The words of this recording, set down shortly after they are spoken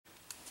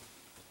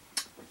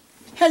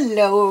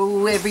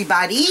Hello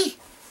everybody.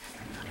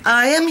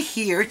 I am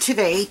here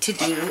today to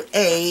do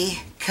a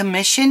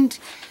commissioned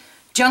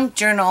junk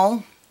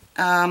journal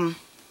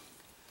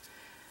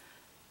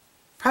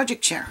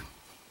project share.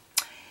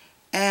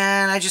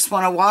 And I just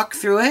want to walk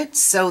through it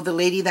so the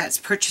lady that's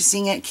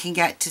purchasing it can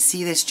get to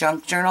see this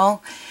junk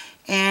journal.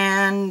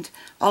 And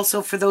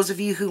also for those of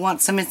you who want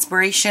some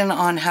inspiration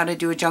on how to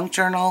do a junk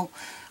journal,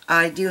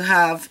 I do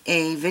have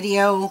a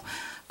video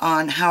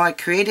on how I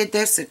created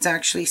this. It's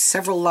actually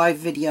several live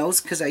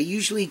videos because I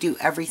usually do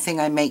everything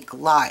I make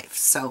live.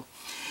 So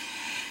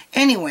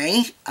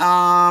anyway,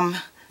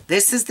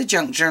 this is the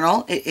junk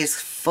journal. It is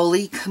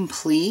fully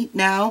complete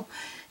now,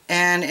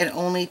 and it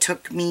only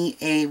took me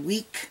a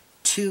week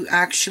to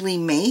actually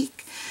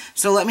make.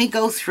 So let me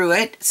go through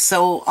it.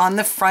 So on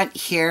the front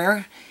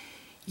here,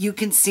 you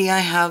can see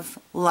I have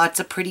lots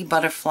of pretty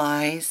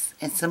butterflies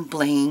and some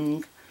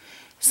bling,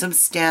 some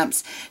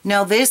stamps.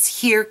 Now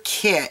this here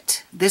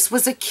kit, this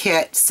was a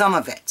kit, some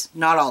of it,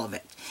 not all of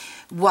it,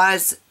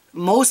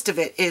 most of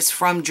it is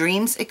from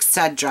Dreamz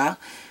Etc,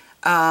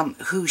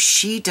 who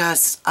she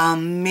does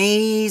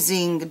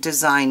amazing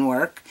design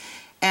work,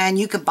 and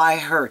you can buy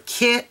her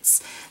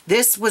kits.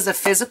 This was a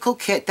physical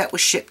kit that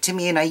was shipped to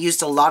me, and I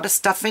used a lot of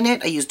stuff in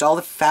it. I used all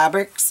the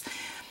fabrics.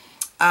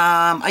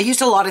 I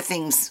used a lot of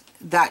things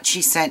that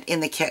she sent in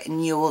the kit,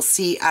 and you will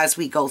see as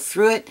we go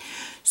through it.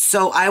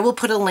 So I will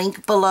put a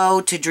link below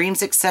to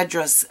Dreamz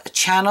Etc's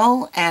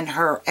channel and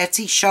her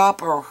Etsy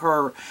shop or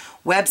her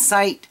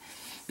website,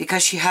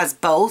 because she has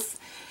both.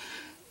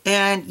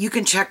 And you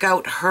can check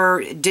out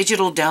her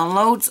digital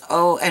downloads,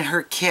 and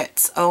her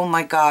kits. Oh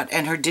my god,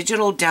 and her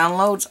digital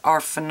downloads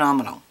are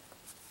phenomenal.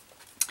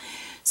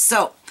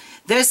 So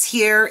this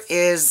here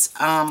is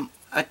a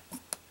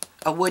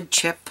wood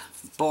chip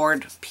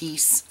board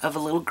piece of a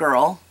little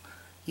girl.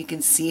 You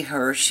can see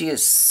her. She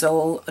is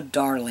so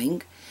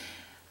darling.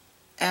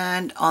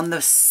 And on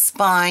the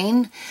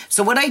spine,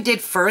 so what I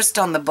did first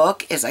on the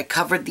book is I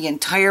covered the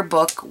entire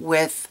book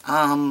with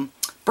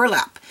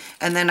burlap,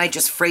 and then I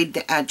just frayed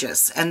the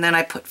edges, and then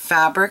I put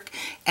fabric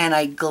and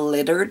I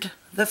glittered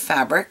the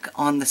fabric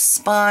on the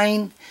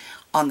spine,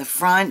 on the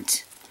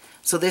front.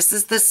 So this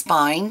is the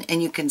spine,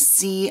 and you can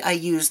see I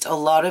used a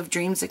lot of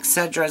Dreamz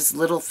Etc's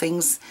little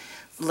things,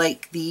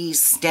 like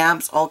these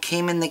stamps all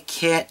came in the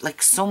kit,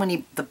 like so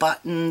many, the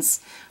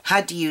buttons,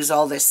 had to use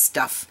all this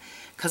stuff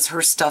because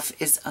her stuff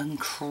is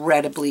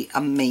incredibly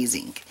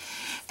amazing.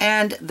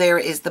 And there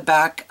is the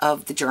back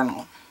of the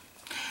journal.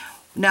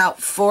 Now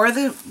for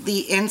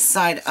the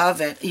inside of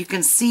it, you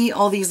can see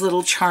all these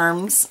little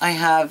charms I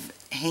have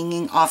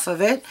hanging off of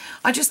it.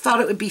 I just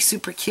thought it would be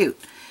super cute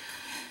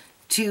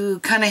to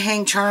kind of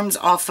hang charms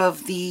off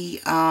of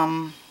the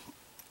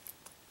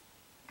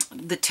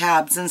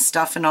tabs and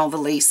stuff and all the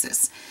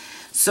laces.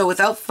 So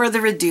without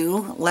further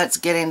ado, let's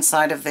get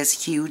inside of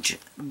this huge,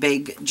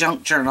 big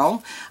junk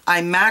journal.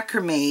 I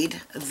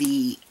macrame'd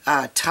the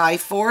tie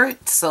for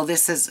it. So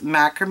this is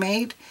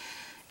macrame'd.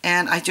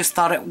 And I just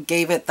thought it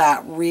gave it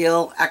that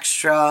real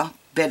extra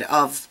bit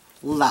of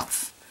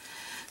love.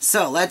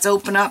 So let's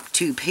open up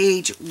to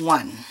page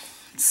 1.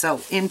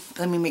 So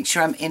let me make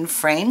sure I'm in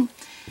frame.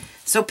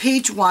 So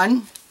page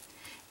 1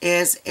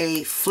 is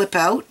a flip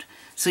out.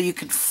 So you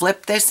can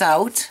flip this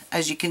out,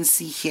 as you can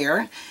see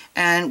here,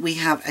 and we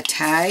have a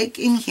tag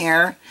in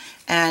here,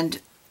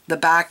 and the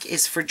back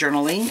is for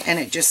journaling, and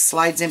it just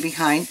slides in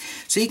behind.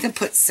 So you can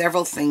put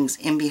several things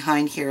in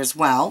behind here as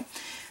well.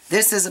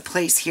 This is a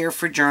place here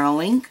for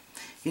journaling.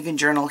 You can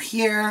journal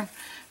here.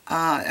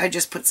 I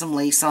just put some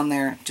lace on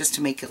there just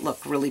to make it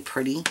look really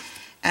pretty.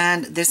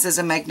 And this is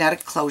a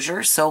magnetic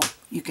closure, so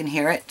you can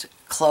hear it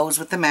close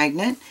with the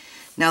magnet.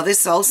 Now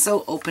this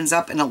also opens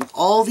up, and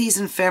all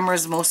these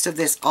ephemeras, most of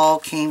this all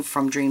came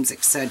from Dreamz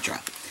Etc.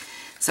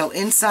 So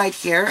inside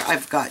here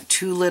I've got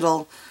 2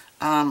 little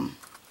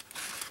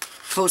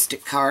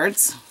post-it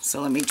cards.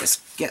 So let me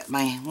just get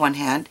my one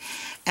hand.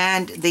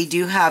 And they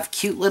do have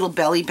cute little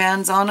belly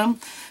bands on them.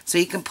 So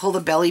you can pull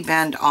the belly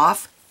band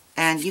off,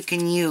 and you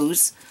can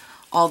use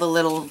all the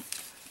little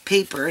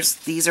papers.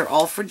 These are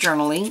all for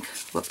journaling.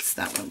 Whoops,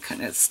 that one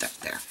kind of stuck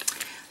there.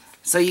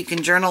 So you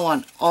can journal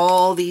on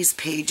all these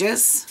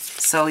pages.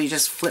 So you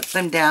just flip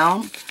them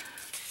down.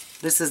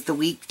 This is the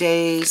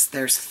weekdays.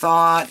 There's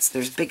thoughts.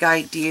 There's big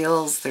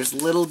ideals. There's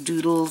little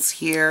doodles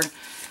here.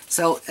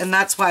 So, and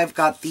that's why I've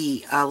got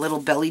the little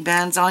belly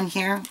bands on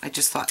here. I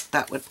just thought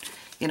that would,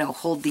 you know,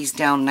 hold these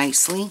down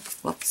nicely.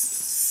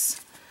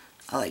 Whoops.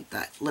 I like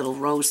that little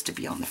rose to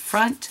be on the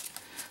front.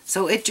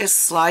 So it just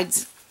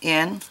slides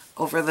in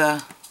over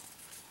the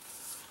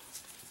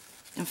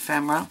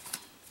ephemera.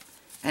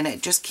 And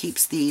it just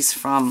keeps these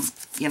from,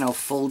 you know,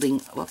 folding,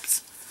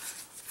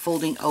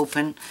 folding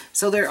open.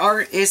 So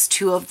there is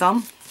 2 of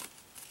them.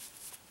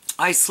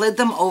 I slid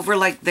them over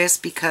like this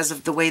because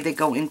of the way they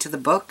go into the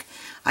book.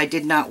 I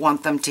did not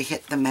want them to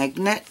hit the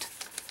magnet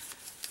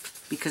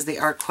because they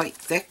are quite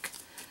thick.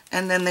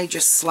 And then they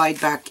just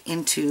slide back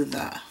into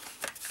the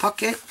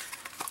pocket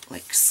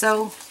like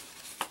so.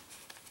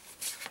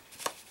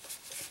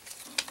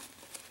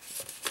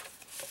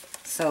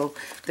 So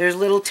there's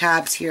little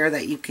tabs here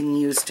that you can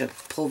use to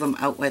pull them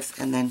out with,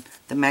 and then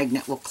the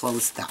magnet will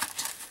close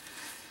that.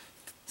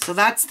 So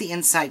that's the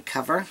inside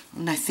cover,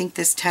 and I think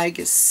this tag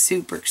is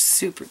super,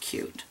 super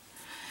cute.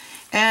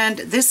 And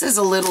this is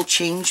a little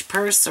change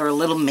purse or a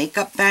little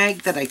makeup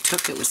bag that I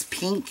took. It was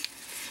pink,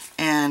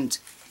 and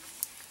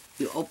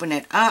you open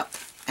it up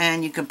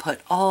and you can put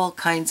all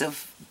kinds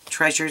of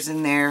treasures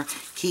in there,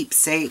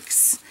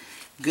 keepsakes,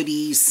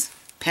 goodies,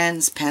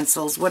 pens,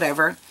 pencils,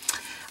 whatever.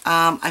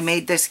 I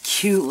made this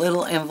cute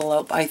little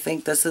envelope. I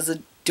think this is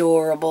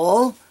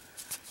adorable.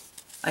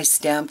 I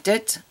stamped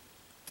it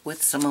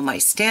with some of my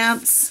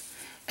stamps,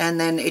 and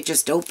then it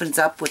just opens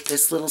up with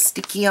this little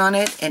sticky on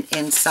it, and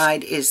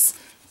inside is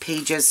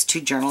pages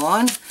to journal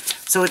on.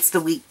 So it's the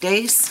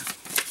weekdays.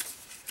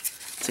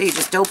 So you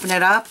just open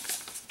it up,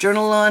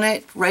 journal on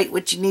it, write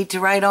what you need to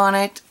write on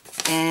it,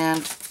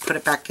 and put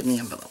it back in the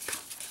envelope.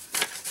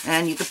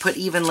 And you can put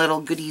even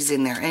little goodies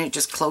in there, and it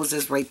just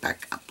closes right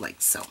back up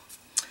like so.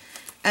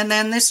 And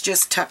then this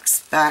just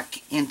tucks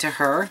back into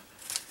her,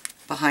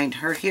 behind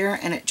her here,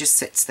 and it just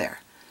sits there.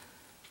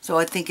 So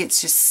I think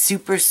it's just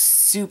super,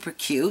 super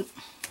cute.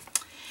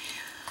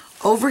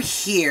 Over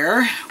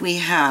here we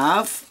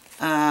have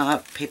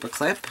paper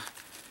clip.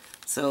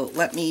 So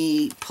let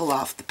me pull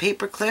off the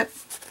paper clip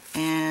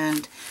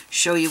and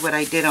show you what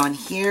I did on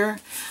here.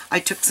 I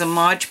took some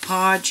Mod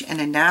Podge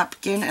and a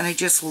napkin, and I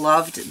just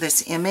loved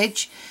this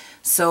image.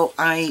 So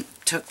I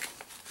took,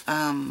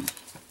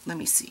 let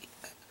me see.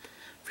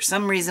 For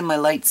some reason my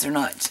lights are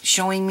not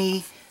showing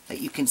me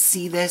that you can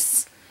see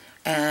this,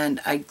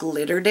 and I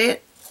glittered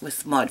it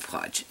with Mod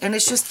Podge. And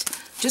it's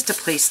just a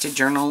place to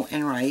journal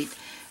and write.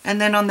 And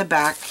then on the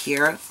back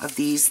here of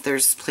these,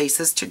 there's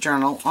places to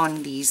journal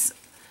on these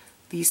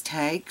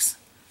tags.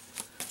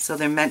 So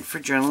they're meant for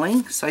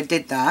journaling. So I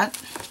did that.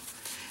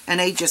 And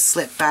I just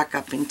slipped back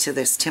up into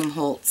this Tim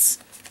Holtz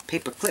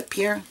paper clip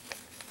here.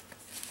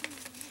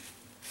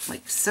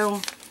 Like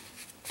so.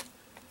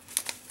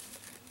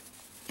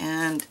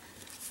 And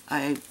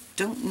I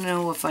don't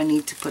know if I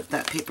need to put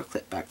that paper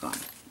clip back on.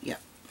 Yeah,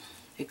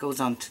 it goes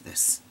onto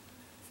this.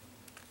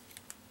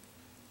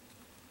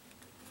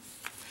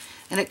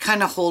 And it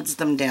kind of holds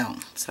them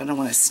down, so I don't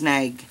want to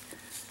snag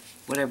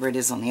whatever it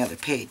is on the other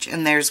page.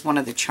 And there's one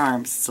of the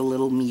charms. It's a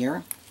little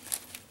mirror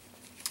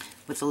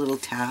with a little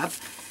tab.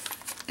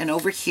 And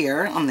over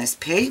here on this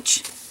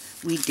page,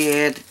 we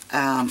did,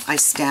 I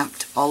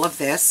stamped all of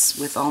this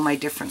with all my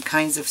different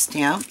kinds of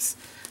stamps.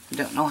 I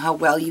don't know how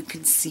well you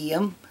can see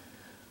them.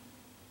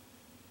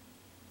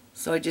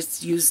 So I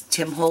just used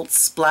Tim Holtz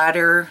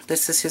Splatter.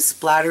 This is his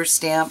splatter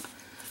stamp,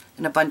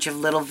 and a bunch of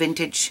little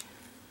vintage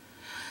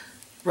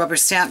rubber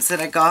stamps that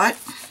I got,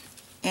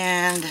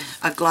 and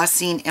a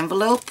glossine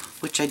envelope,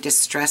 which I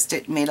distressed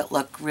it, made it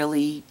look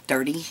really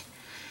dirty.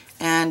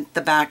 And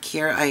the back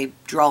here, I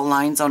draw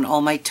lines on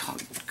all my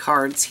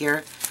cards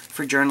here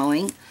for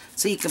journaling.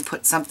 So you can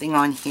put something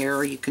on here,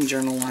 or you can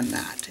journal on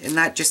that. And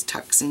that just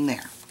tucks in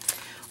there.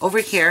 Over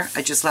here,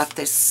 I just left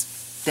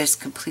this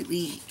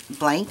completely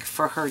blank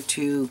for her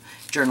to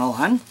journal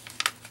on.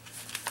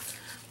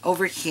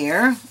 Over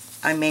here,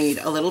 I made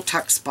a little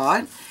tuck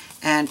spot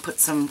and put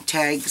some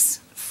tags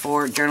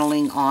for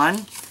journaling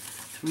on.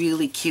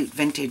 Really cute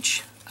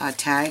vintage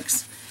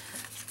tags.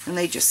 And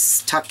they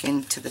just tuck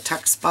into the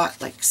tuck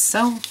spot like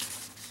so.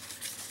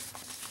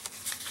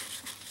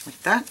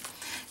 Like that.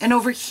 And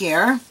over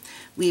here,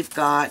 we've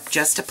got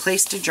just a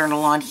place to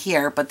journal on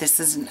here, but this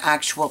is an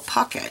actual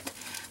pocket.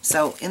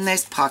 So in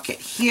this pocket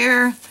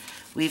here,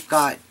 we've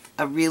got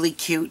a really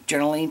cute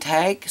journaling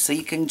tag. So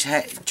you can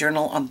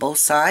journal on both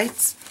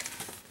sides.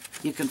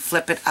 You can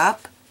flip it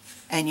up,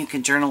 and you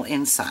can journal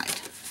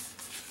inside.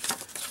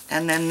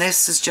 And then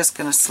this is just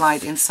going to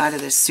slide inside of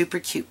this super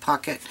cute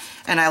pocket.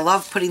 And I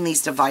love putting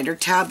these divider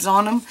tabs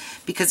on them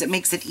because it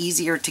makes it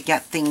easier to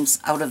get things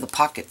out of the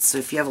pockets. So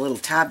if you have a little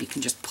tab, you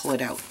can just pull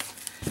it out.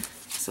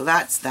 So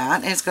that's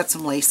that. And it's got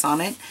some lace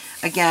on it.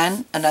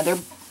 Again, another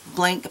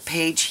blank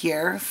page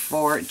here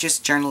for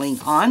just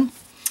journaling on.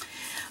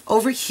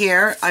 Over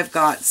here, I've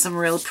got some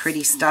real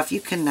pretty stuff. You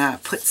can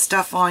put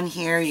stuff on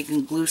here. You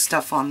can glue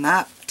stuff on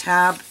that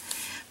tab.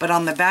 But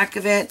on the back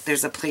of it,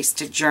 there's a place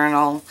to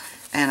journal.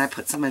 And I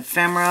put some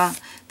ephemera.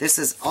 This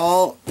is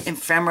all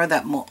ephemera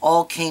that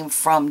all came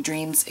from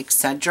Dreamz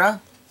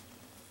Etc.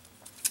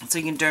 So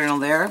you can journal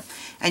there.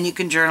 And you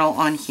can journal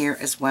on here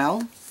as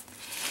well.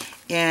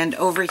 And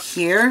over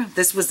here,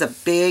 this was a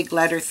big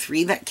letter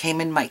 3 that came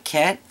in my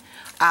kit.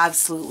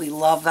 Absolutely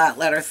love that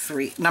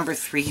number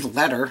 3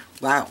 letter.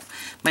 Wow.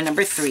 My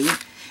number 3.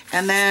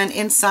 And then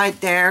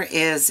inside there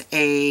is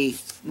a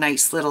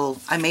nice little,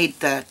 I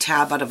made the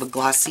tab out of a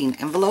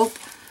glossine envelope.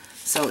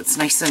 So it's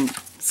nice and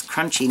it's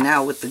crunchy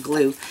now with the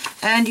glue.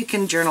 And you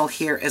can journal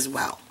here as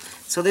well.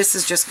 So this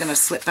is just going to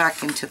slip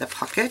back into the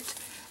pocket.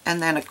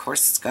 And then of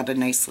course it's got a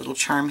nice little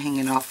charm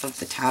hanging off of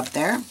the tab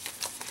there.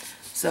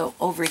 So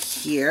over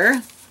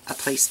here, a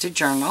place to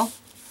journal.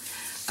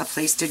 A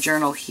place to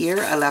journal here.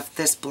 I left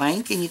this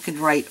blank, and you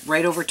can write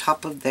right over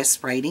top of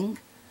this writing.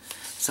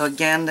 So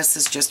again, this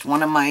is just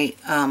one of my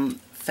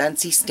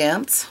fancy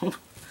stamps.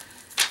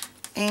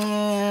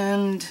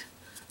 And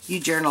you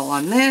journal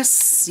on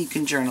this. You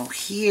can journal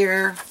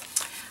here.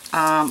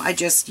 I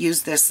just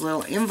used this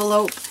little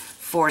envelope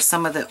for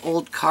some of the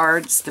old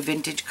cards, the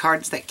vintage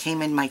cards that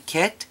came in my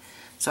kit.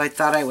 So I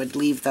thought I would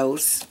leave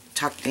those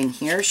tucked in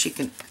here. She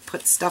can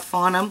put stuff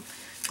on them,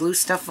 glue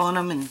stuff on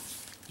them, and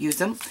use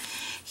them.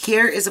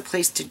 Here is a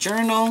place to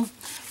journal,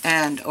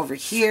 and over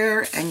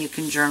here, and you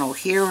can journal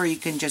here, or you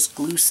can just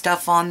glue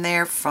stuff on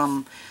there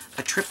from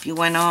a trip you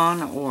went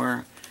on,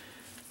 or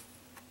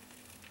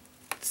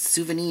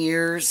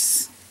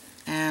souvenirs,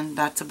 and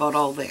that's about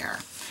all there.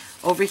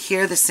 Over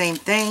here, the same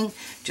thing,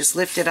 just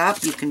lift it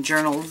up. You can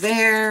journal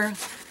there,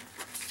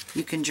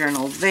 you can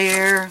journal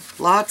there,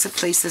 lots of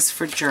places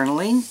for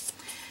journaling,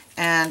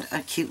 and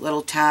a cute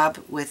little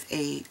tab with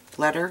a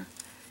letter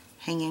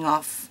hanging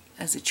off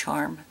as a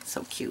charm.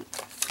 So cute.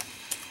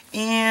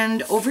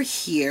 And over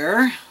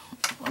here,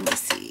 let me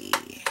see,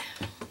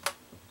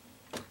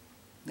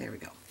 there we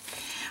go.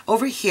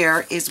 Over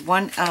here is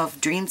one of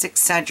Dreamz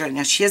Etc.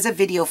 Now she has a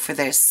video for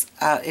this.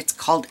 It's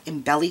called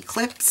Embelly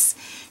Clips.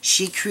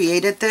 She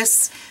created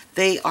this.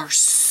 They are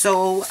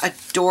so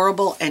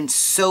adorable and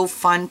so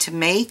fun to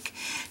make.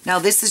 Now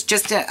this is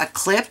just a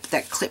clip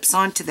that clips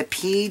onto the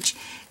page,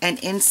 and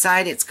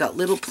inside it's got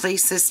little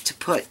places to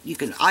put,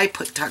 I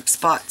put tuck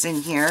spots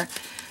in here.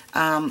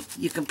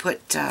 You can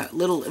put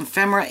little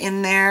ephemera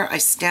in there. I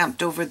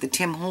stamped over the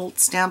Tim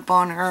Holtz stamp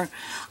on her.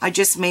 I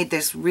just made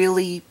this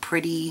really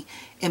pretty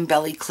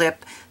embelly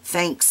clip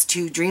thanks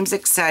to Dreamz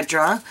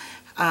Etc,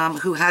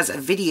 who has a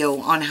video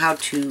on how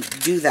to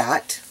do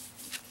that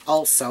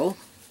also.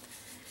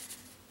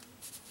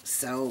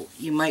 So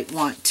you might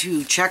want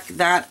to check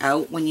that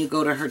out when you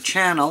go to her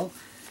channel,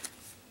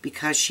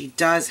 because she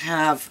does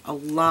have a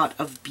lot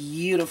of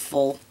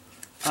beautiful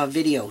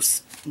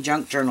videos,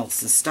 junk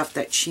journals and stuff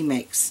that she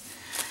makes.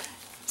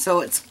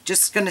 So it's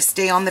just going to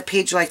stay on the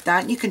page like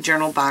that, and you can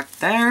journal back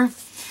there.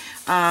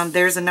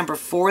 There's a number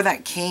 4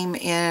 that came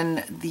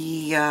in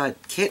the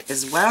kit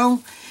as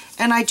well,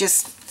 and I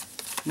just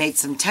made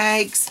some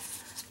tags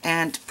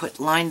and put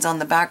lines on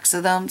the backs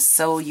of them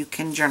so you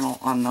can journal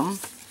on them.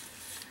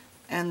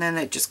 And then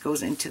it just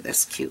goes into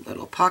this cute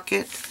little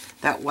pocket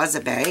that was a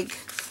bag.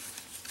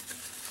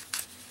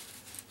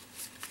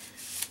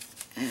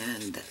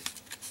 And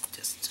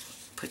just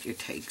put your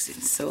tags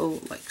in so,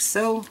 like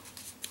so.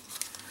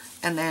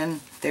 And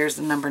then there's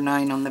the number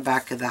 9 on the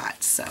back of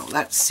that. So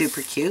that's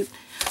super cute.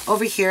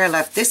 Over here I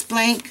left this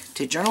blank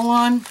to journal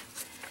on.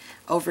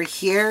 Over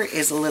here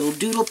is a little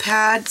doodle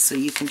pad, so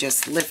you can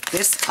just lift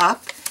this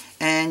up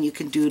and you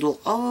can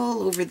doodle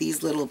all over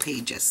these little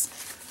pages.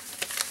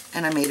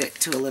 And I made it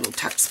to a little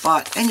tuck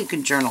spot, and you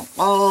can journal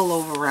all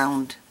over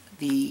around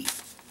the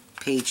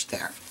page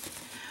there.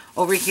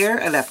 Over here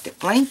I left it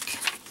blank.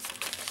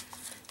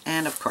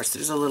 And of course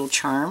there's a little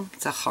charm,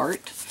 it's a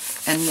heart,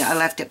 and yeah, I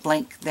left it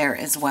blank there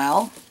as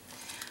well.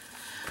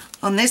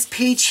 On this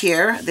page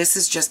here, this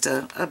is just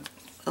a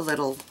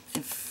little,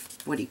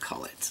 what do you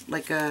call it,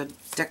 like a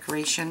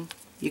decoration.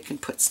 You can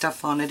put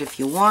stuff on it if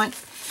you want.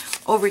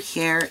 Over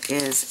here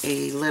is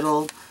a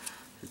little,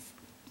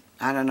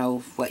 I don't know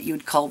what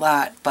you'd call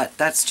that, but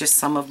that's just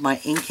some of my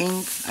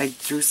inking. I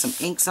threw some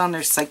inks on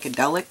there,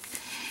 psychedelic.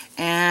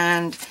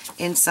 And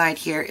inside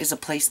here is a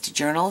place to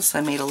journal, so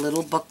I made a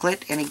little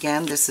booklet. And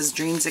again, this is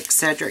Dreamz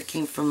Etc. It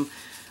came from,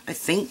 I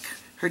think,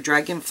 her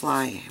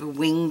dragonfly, her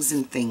wings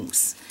and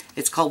things.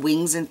 It's called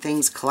Wings and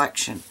Things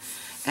Collection.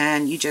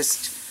 And you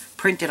just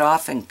print it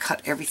off and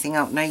cut everything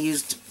out. And I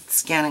used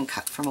scan and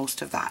cut for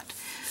most of that.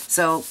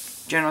 So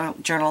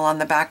journal on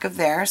the back of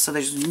there, so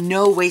there's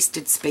no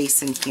wasted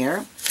space in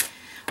here.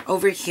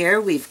 Over here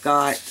we've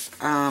got,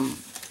 it's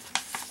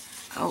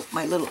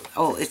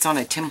on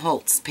a Tim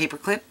Holtz paper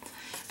clip.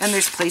 And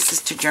there's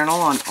places to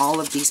journal on all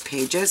of these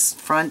pages,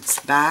 fronts,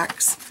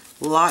 backs,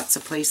 lots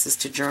of places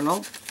to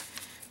journal.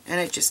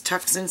 And it just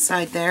tucks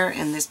inside there,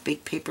 and this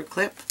big paper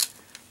clip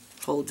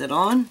holds it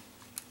on.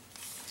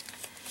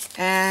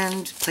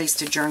 And place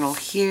to journal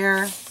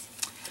here.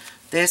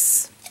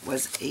 This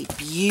was a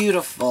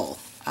beautiful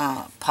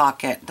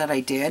pocket that I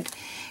did.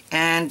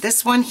 And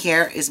this one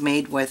here is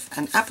made with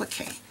an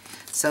applique.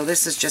 So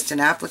this is just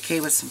an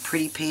applique with some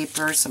pretty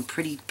paper, some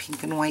pretty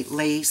pink and white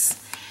lace.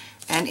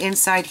 And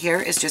inside here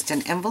is just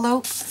an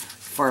envelope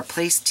for a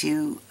place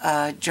to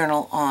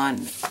journal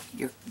on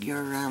your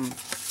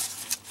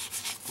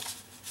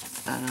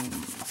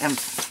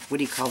what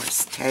do you call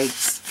this?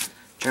 Tags,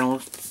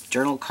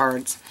 journal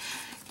cards.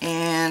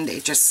 And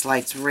it just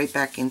slides right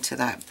back into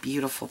that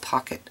beautiful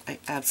pocket. I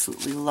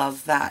absolutely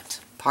love that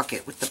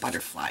pocket with the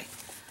butterfly.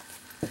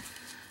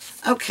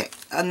 Okay,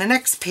 on the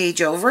next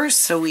page over,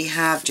 so we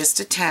have just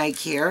a tag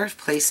here,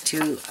 place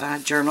to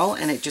journal,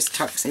 and it just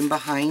tucks in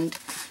behind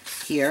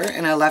here.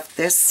 And I left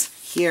this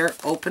here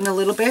open a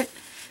little bit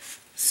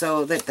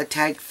so that the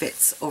tag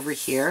fits over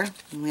here.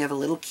 And we have a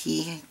little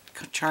key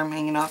charm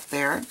hanging off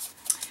there.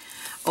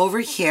 Over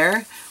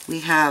here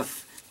we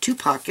have 2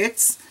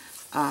 pockets.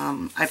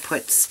 I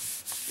put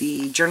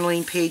the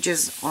journaling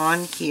pages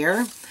on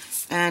here,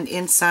 and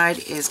inside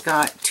is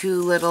got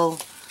 2 little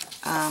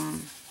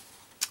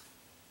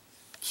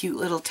cute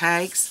little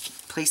tags,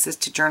 places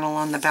to journal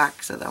on the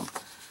backs of them.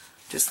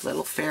 Just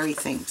little fairy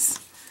things.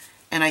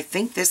 And I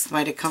think this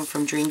might have come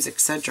from Dreamz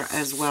Etc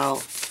as well,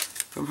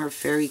 from her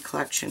fairy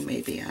collection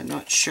maybe. I'm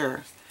not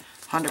sure,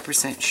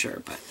 100%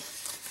 sure, but.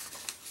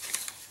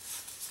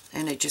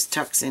 And it just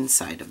tucks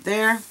inside of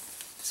there.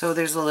 So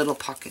there's a little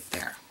pocket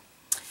there.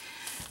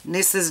 And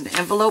this is an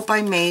envelope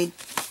I made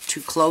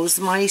to close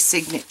my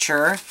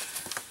signature.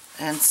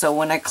 And so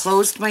when I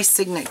closed my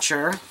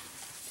signature,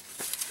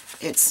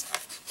 it's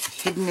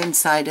hidden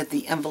inside of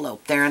the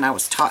envelope there, and I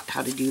was taught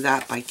how to do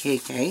that by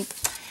KK.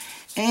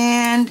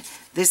 And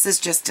this is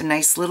just a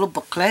nice little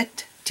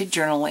booklet to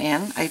journal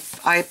in.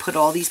 I put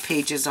all these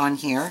pages on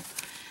here,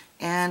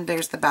 and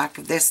there's the back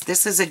of this.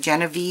 This is a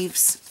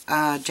Genevieve's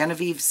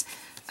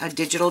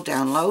digital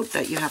download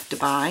that you have to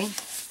buy,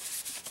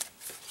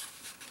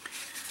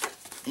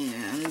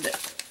 and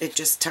it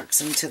just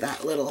tucks into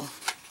that little.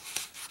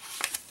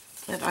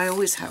 But I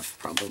always have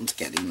problems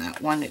getting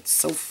that one. It's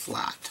so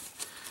flat.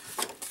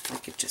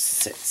 Like it just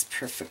sits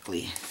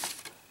perfectly.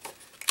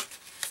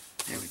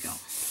 There we go.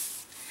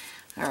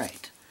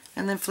 Alright.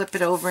 And then flip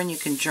it over and you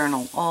can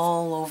journal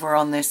all over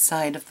on this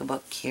side of the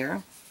book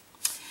here.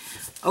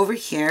 Over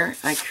here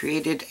I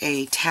created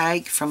a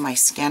tag from my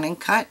Scan and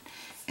Cut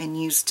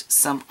and used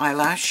some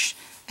eyelash.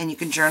 And you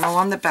can journal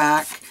on the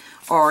back,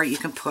 or you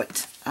can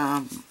put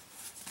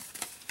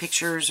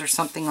pictures or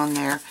something on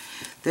there.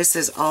 This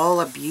is all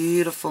a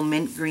beautiful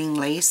mint green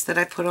lace that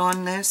I put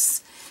on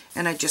this.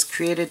 And I just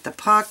created the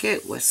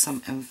pocket with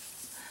some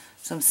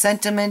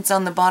sentiments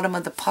on the bottom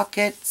of the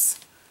pockets.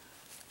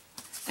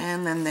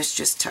 And then this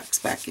just tucks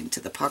back into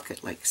the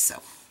pocket like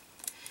so.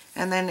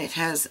 And then it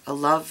has a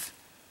love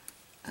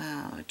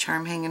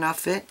charm hanging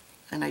off it.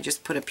 And I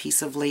just put a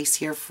piece of lace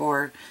here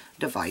for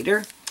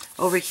divider.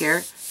 Over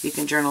here, you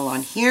can journal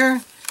on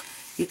here.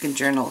 You can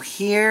journal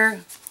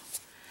here.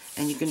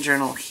 And you can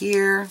journal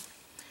here.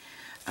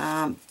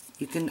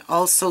 You can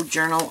also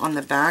journal on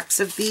the backs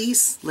of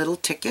these little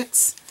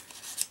tickets.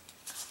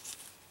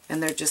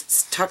 And they're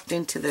just tucked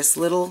into this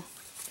little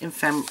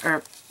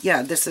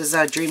this is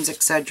Dreamz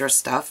Etc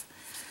stuff.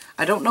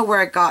 I don't know where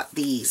I got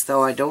these,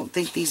 though. I don't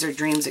think these are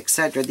Dreamz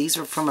Etc. These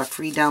are from a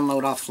free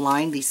download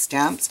offline, these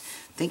stamps.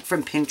 I think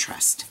from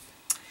Pinterest.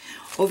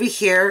 Over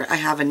here, I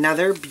have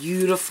another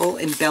beautiful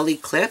embelly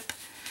clip.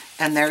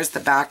 And there's the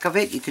back of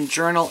it. You can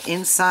journal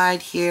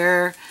inside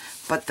here,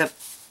 but the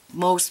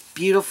most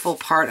beautiful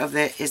part of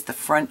it is the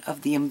front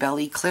of the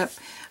embelly clip.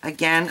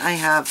 Again, I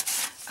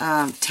have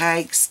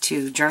tags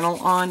to journal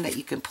on that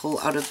you can pull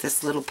out of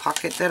this little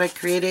pocket that I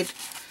created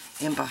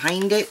and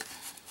behind it,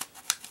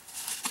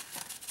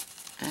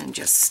 and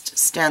just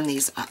stand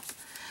these up.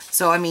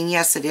 So I mean,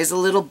 yes, it is a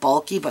little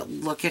bulky, but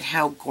look at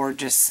how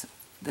gorgeous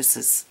this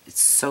is.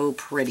 It's so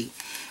pretty,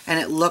 and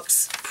it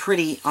looks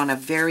pretty on a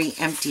very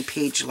empty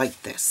page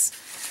like this.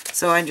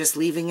 So I'm just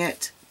leaving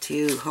it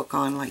to hook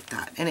on like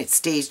that, and it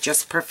stays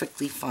just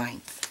perfectly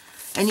fine.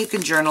 And you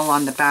can journal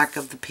on the back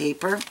of the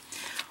paper.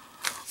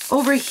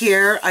 Over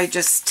here, I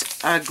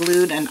just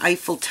glued an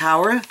Eiffel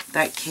Tower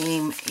that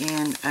came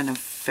in an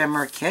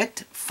ephemera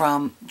kit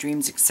from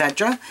Dreamz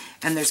Etc.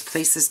 And there's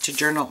places to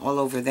journal all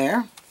over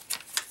there.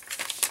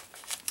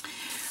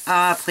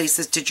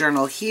 Places to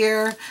journal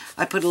here.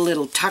 I put a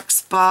little tuck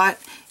spot,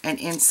 and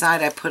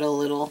inside I put a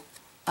little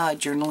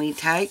journaling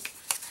tag.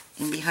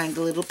 And behind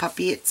the little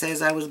puppy it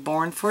says, "I was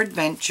born for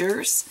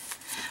adventures."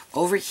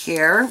 Over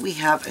here we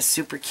have a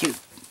super cute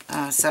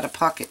set of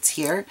pockets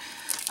here.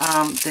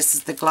 This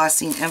is the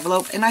glossine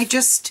envelope, and I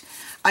just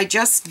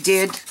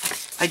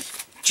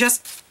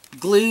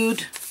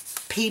glued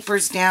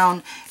papers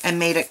down and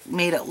made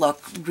it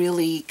look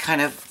really kind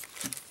of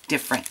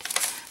different.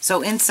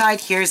 So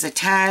inside here's a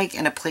tag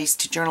and a place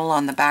to journal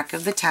on the back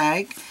of the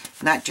tag,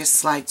 and that just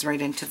slides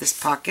right into this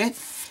pocket.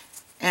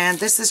 And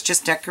this is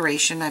just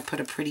decoration. I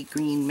put a pretty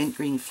green, mint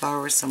green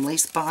flower with some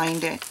lace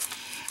behind it.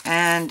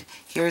 And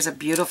here's a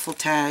beautiful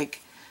tag.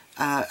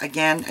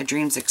 Again, a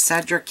Dreamz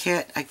Etc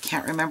kit. I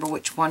can't remember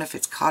which one, if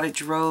it's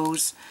Cottage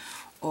Rose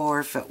or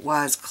if it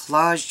was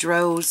Collage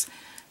Rose.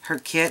 Her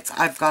kits.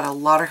 I've got a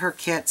lot of her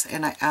kits,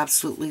 and I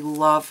absolutely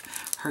love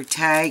her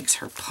tags,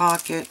 her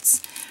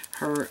pockets,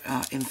 her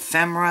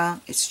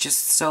ephemera. It's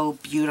just so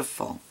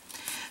beautiful.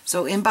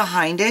 So in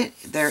behind it,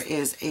 there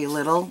is a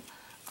little...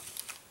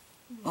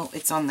 Oh,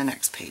 it's on the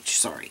next page.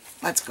 Sorry.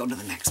 Let's go to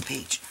the next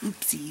page.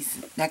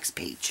 Oopsies. Next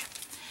page.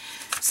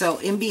 So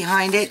in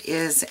behind it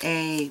is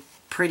a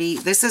pretty,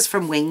 this is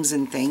from Wings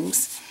and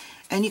Things,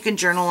 and you can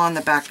journal on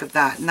the back of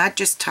that, and that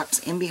just tucks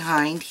in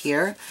behind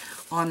here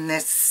on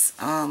this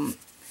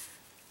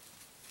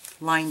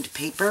lined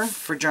paper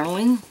for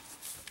journaling.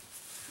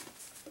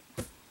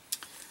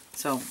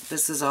 So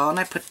this is all, and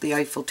I put the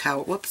Eiffel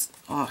Tower,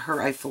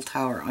 her Eiffel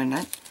Tower on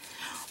it.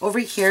 Over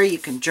here you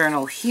can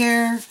journal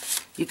here,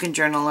 you can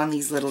journal on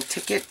these little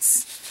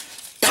tickets.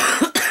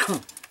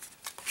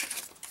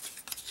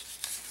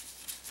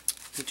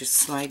 You just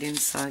slide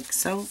inside like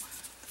so.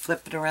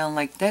 Flip it around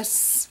like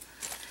this,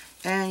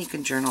 and you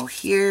can journal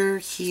here,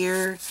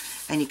 here,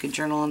 and you can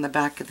journal on the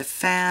back of the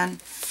fan.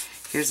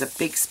 Here's a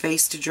big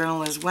space to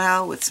journal as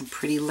well with some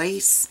pretty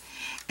lace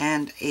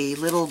and a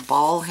little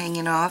ball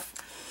hanging off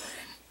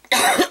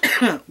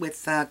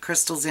with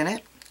crystals in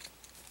it.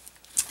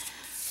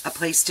 A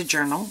place to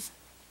journal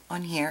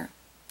on here.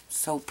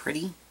 So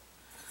pretty.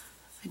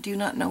 I do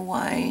not know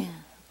why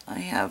I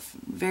have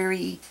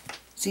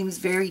seems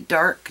very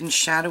dark and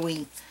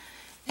shadowy,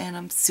 and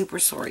I'm super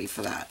sorry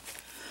for that.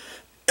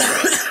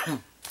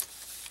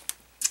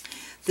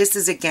 This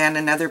is again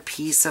another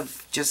piece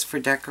of just for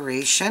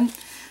decoration,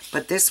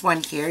 but this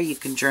one here you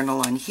can journal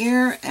on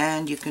here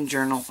and you can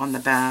journal on the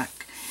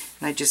back,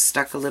 and I just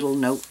stuck a little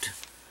note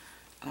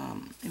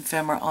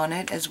ephemera on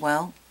it as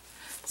well,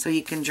 so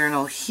you can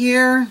journal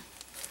here,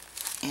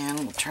 and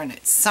we'll turn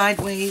it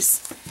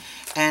sideways.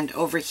 And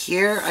over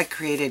here I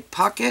created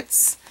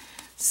pockets,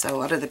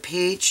 so out of the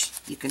page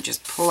you can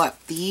just pull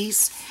up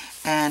these,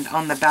 and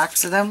on the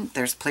backs of them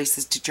there's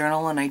places to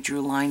journal, and I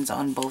drew lines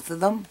on both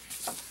of them.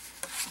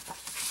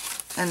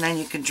 And then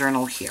you can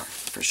journal here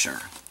for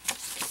sure.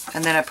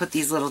 And then I put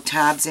these little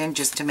tabs in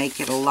just to make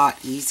it a lot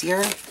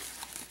easier.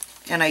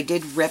 And I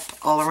did rip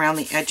all around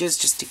the edges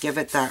just to give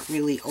it that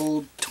really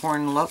old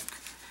torn look.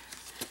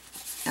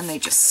 And they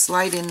just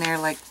slide in there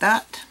like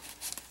that.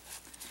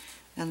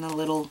 And the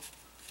little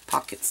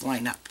pockets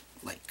line up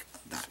like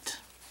that.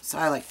 So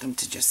I like them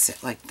to just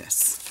sit like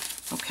this.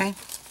 Okay.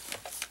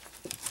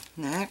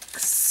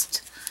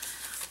 Next,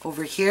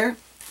 over here,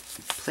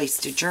 place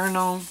to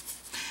journal.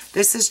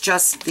 This is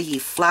just the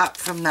flap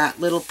from that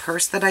little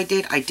purse that I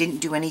did. I didn't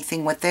do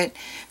anything with it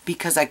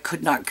because I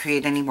could not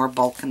create any more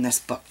bulk in this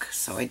book,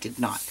 so I did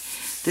not.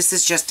 This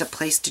is just a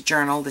place to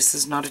journal. This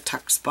is not a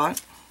tuck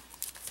spot.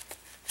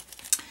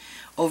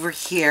 Over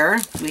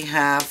here we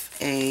have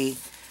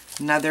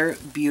another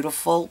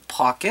beautiful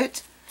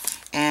pocket,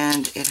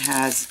 and it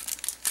has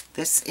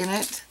this in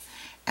it,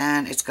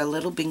 and it's got a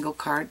little bingo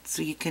card,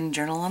 so you can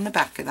journal on the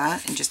back of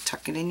that and just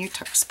tuck it in your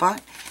tuck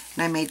spot.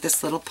 And I made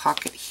this little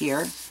pocket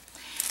here.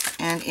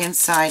 And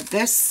inside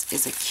this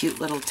is a cute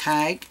little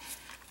tag,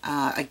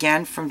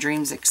 again from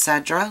Dreamz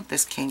Etc.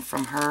 This came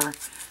from her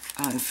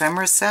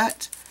ephemera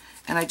set,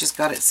 and I just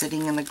got it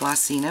sitting in the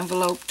glassine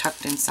envelope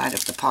tucked inside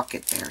of the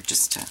pocket there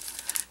just to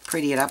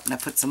pretty it up, and I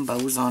put some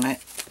bows on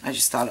it. I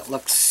just thought it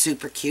looked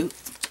super cute.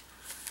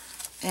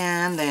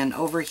 And then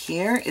over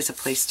here is a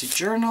place to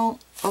journal.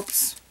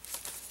 Oops.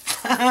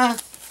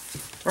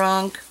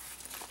 Wrong.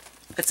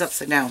 It's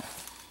upside down.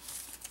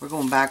 We're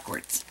going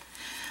backwards.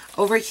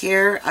 Over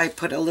here, I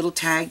put a little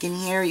tag in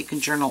here. You can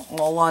journal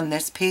all on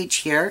this page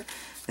here.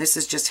 This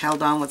is just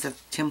held on with a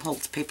Tim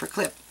Holtz paper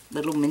clip,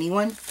 little mini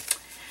one.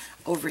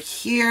 Over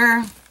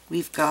here,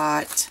 we've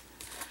got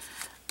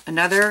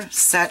another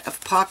set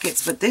of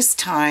pockets, but this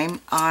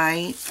time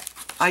I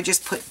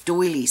just put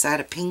doilies. I had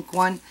a pink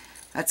one.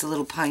 That's a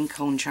little pine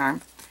cone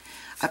charm.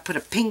 I put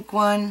a pink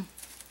one,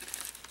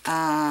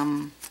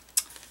 a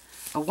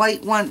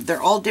white one.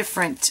 They're all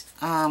different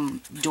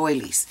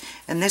doilies.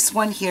 And this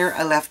one here,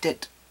 I left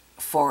it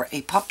for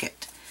a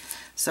pocket.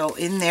 So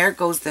in there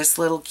goes this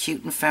little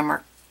cute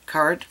ephemera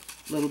card,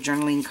 little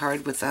journaling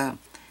card with a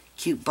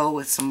cute bow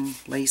with some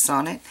lace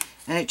on it,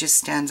 and it just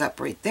stands up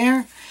right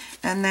there.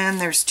 And then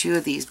there's two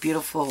of these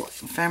beautiful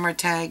ephemera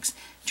tags,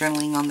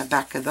 journaling on the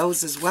back of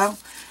those as well,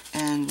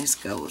 and this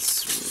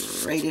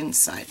goes right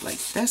inside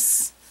like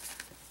this.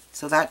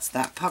 So that's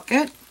that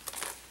pocket.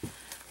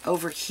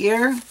 Over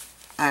here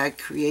I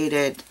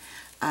created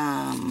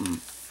a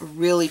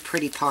really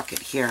pretty pocket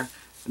here,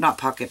 not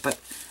pocket but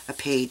a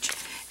page,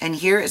 and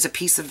here is a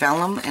piece of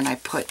vellum, and I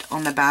put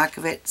on the back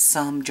of it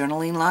some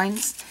journaling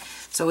lines,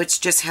 so it's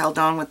just held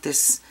on with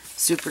this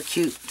super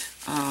cute,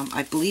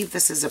 I believe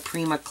this is a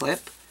Prima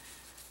clip,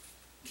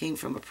 came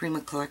from a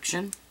Prima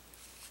collection,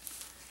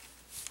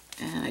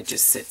 and it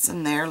just sits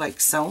in there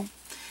like so.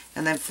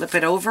 And then flip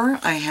it over,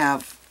 I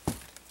have,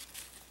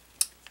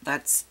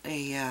 that's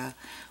a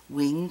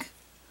wing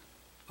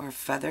or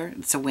feather,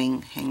 it's a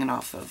wing hanging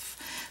off of.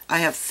 I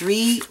have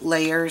 3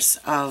 layers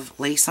of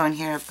lace on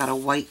here. I've got a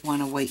white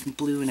one, a white and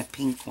blue, and a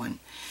pink one.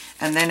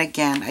 And then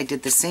again, I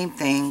did the same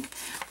thing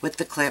with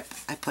the clip.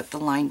 I put the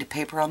lined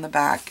paper on the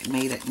back and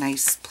made it a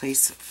nice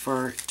place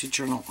to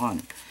journal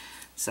on.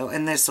 So,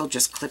 and this will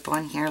just clip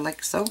on here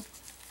like so.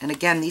 And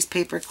again, these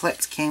paper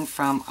clips came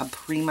from a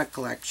Prima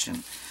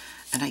collection,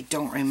 and I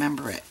don't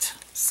remember it.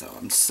 So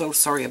I'm so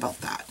sorry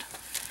about that.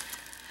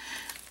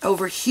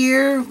 Over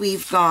here,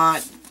 we've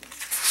got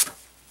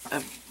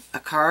a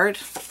card,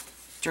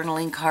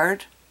 journaling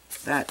card,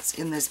 that's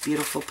in this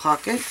beautiful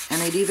pocket,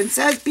 and it even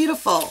says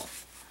beautiful.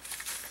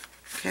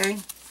 Okay,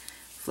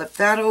 flip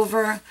that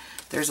over.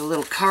 There's a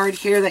little card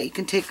here that you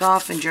can take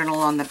off and journal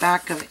on the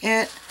back of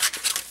it,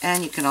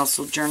 and you can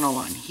also journal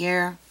on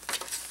here,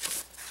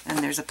 and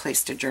there's a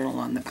place to journal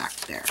on the back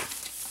there.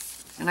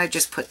 And I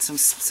just put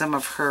some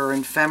of her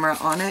ephemera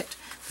on it.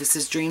 This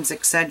is Dreamz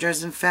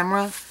Etc's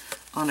ephemera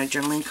on a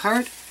journaling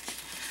card.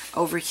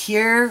 Over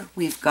here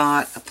we've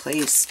got a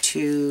place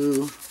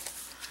to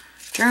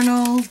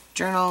journal,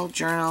 journal,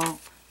 journal,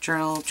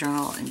 journal,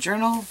 journal, and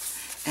journal.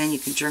 And you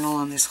can journal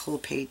on this whole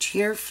page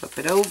here. Flip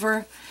it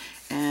over,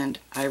 and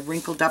I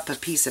wrinkled up a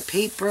piece of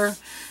paper,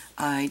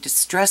 I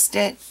distressed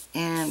it,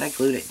 and I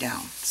glued it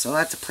down. So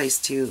that's a place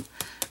to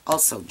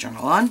also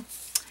journal on.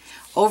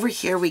 Over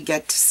here we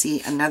get to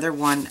see another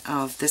one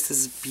of, this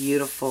is a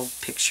beautiful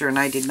picture, and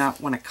I did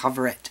not want to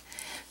cover it.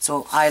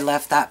 So I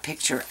left that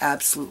picture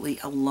absolutely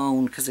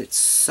alone because it's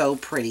so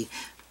pretty.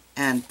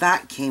 And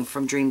that came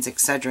from Dreamz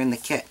Etc in the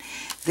kit.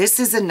 This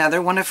is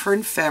another one of her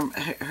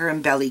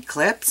embelly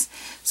clips.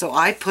 So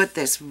I put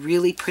this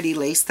really pretty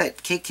lace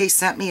that KK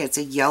sent me. It's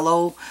a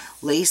yellow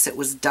lace. It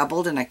was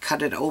doubled, and I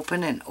cut it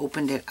open and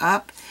opened it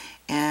up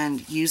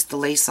and used the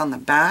lace on the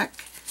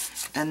back.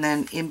 And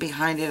then in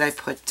behind it I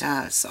put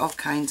all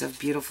kinds of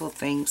beautiful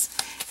things.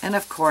 And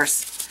of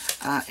course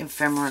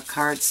ephemera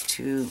cards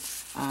to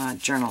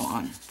journal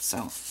on.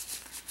 So,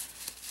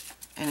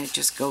 and it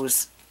just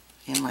goes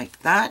in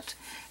like that.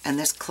 And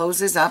this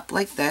closes up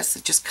like this.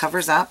 It just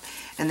covers up.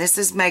 And this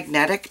is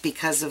magnetic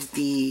because of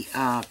the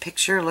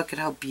picture. Look at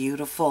how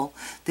beautiful.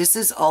 This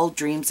is all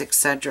Dreamz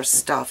Etc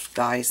stuff,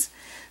 guys.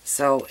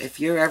 So if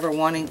you're ever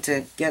wanting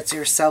to get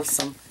yourself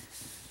some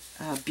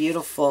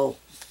beautiful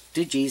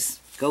digis,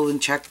 go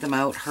and check them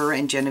out. Her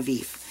and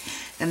Genevieve.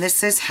 And this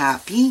says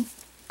happy.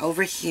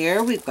 Over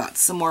here we've got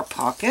some more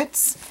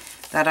pockets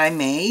that I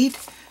made.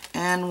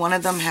 And one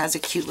of them has a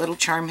cute little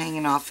charm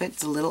hanging off it.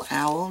 It's a little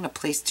owl and a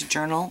place to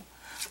journal.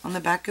 On the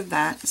back of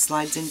that, it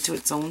slides into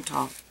its own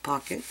top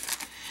pocket.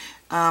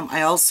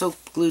 I also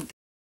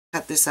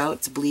cut this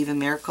out to Believe in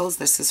Miracles.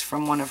 This is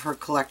from one of her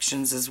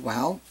collections as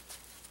well.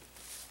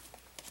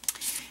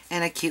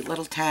 And a cute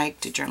little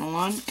tag to journal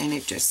on, and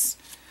it just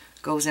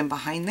goes in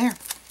behind there.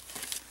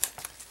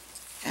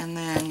 And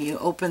then you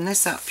open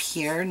this up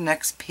here.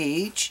 Next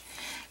page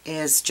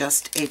is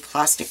just a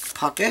plastic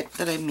pocket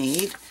that I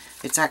made.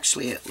 It's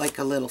actually like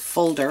a little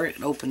folder.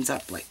 It opens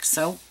up like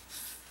so.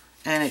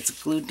 And it's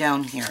glued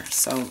down here,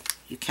 so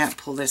you can't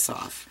pull this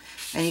off.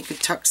 And you could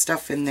tuck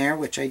stuff in there,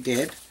 which I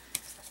did.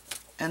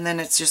 And then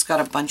it's just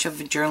got a bunch of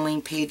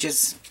journaling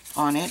pages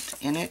on it,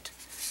 and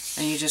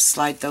you just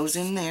slide those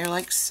in there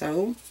like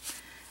so.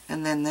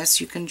 And then this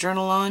you can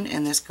journal on,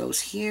 and this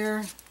goes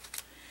here,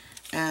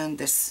 and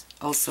this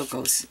also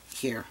goes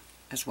here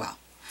as well.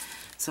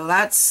 So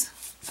that's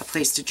a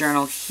place to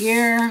journal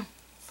here,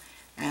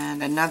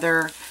 and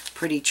another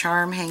pretty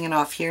charm hanging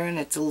off here, and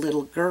it's a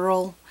little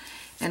girl.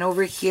 And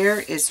over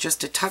here is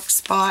just a tuck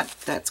spot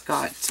that's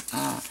got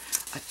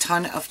a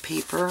ton of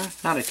paper.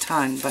 Not a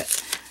ton,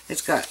 but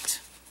it's got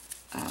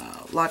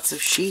lots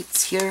of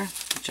sheets here,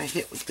 which I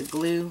hit with the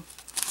glue.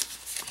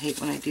 I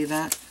hate when I do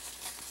that.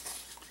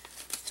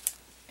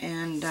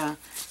 And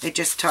it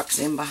just tucks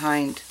in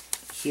behind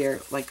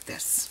here like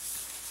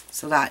this.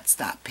 So that's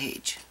that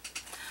page.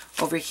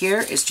 Over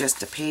here is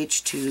just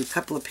a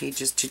couple of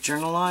pages to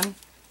journal on.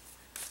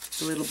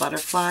 The little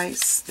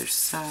butterflies.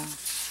 There's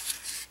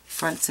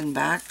fronts and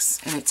backs,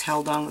 and it's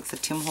held on with the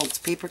Tim Holtz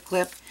paper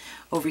clip.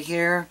 Over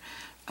here,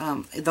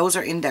 those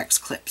are index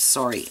clips,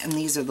 sorry, and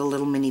these are the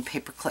little mini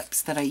paper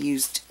clips that I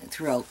used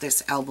throughout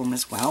this album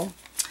as well.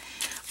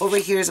 Over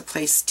here is a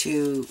place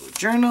to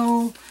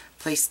journal,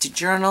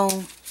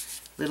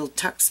 little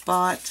tuck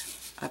spot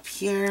up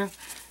here,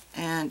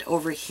 and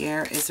over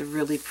here is a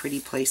really pretty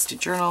place to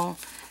journal,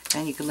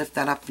 and you can lift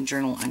that up and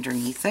journal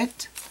underneath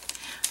it.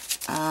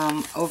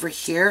 Over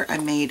here I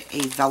made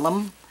a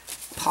vellum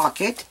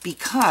pocket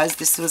because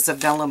this was a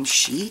vellum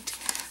sheet,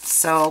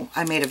 so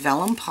I made a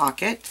vellum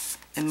pocket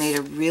and made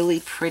a really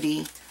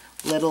pretty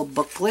little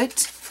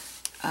booklet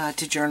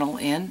to journal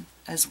in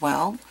as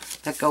well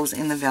that goes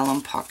in the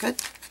vellum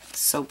pocket.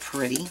 So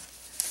pretty.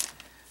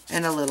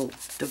 And a little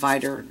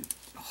divider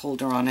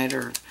holder on it,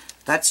 or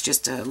that's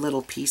just a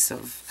little piece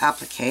of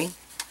applique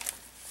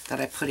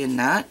that I put in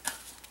that.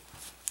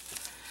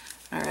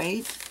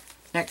 Alright,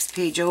 next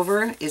page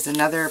over is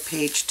another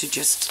page to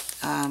just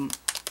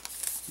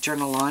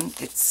journal on.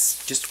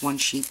 It's just one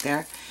sheet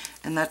there,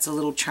 and that's a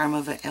little charm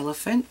of an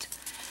elephant.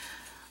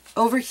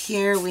 Over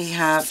here we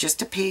have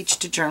just a page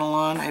to journal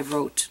on. I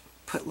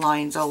put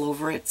lines all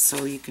over it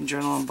so you can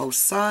journal on both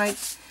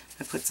sides.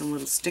 I put some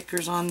little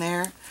stickers on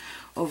there.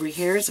 Over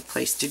here is a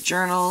place to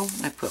journal.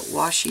 I put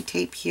washi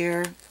tape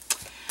here.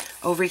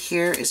 Over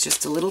here is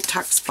just a little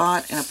tuck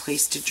spot and a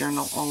place to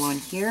journal all on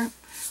here.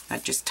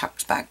 That just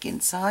tucks back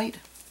inside.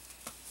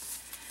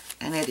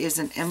 And it is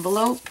an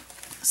envelope.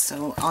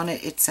 So on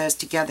it, it says,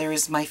 "Together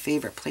is my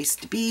favorite place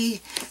to be.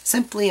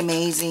 Simply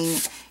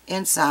amazing."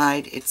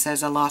 Inside, it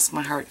says, "I lost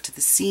my heart to the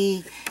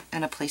sea,"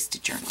 and a place to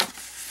journal.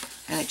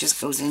 And it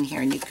just goes in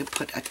here, and you could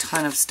put a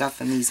ton of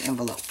stuff in these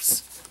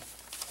envelopes.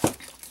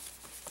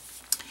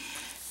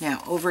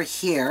 Now, over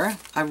here,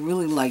 I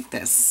really like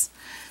this.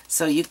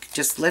 So you could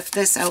just lift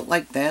this out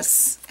like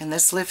this, and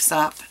this lifts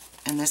up,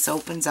 and this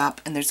opens up,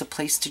 and there's a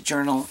place to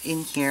journal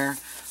in here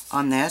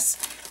on this.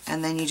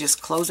 And then you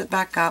just close it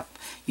back up.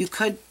 You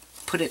could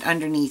put it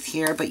underneath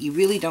here, but you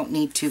really don't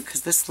need to,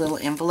 because this little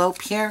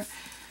envelope here,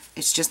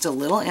 it's just a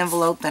little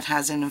envelope that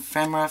has an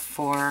ephemera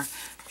for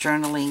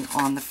journaling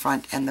on the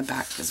front and the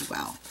back as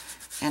well.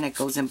 And it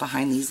goes in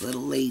behind these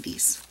little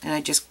ladies. And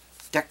I just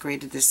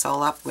decorated this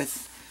all up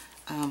with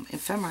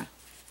ephemera.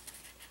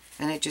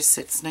 and it just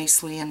sits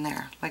nicely in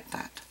there like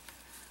that.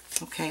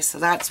 Okay, so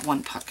that's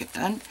one pocket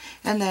done.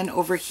 And then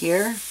over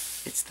here,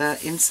 it's the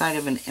inside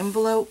of an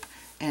envelope,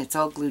 and it's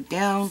all glued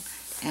down,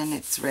 and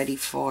it's ready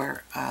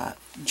for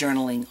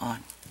journaling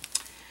on.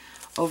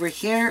 Over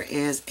here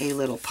is a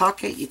little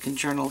pocket. You can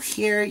journal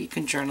here. You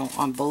can journal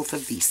on both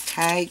of these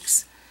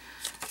tags,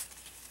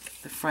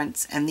 the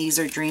fronts, and these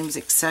are Dreamz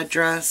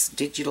Etc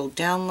digital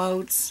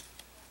downloads,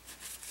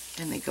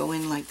 and they go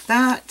in like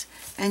that.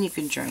 And you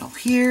can journal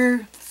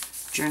here,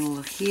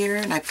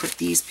 and I put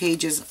these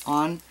pages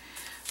on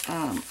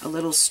a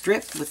little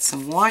strip with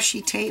some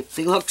washi tape.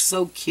 They look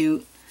so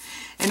cute.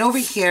 And over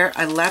here,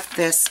 I left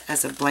this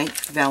as a blank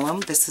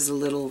vellum. This is a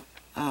little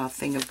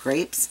thing of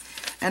grapes,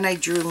 and I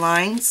drew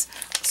lines,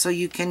 so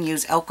you can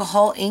use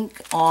alcohol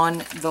ink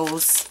on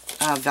those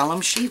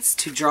vellum sheets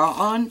to draw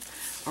on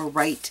or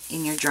write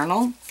in your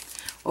journal.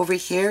 Over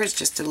here is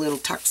just a little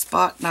tuck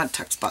spot, not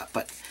tuck spot,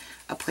 but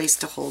a place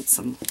to hold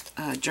some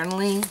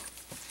journaling.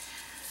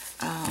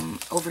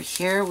 Over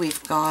here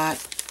we've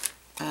got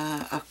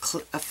a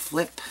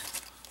flip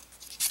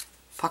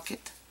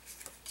pocket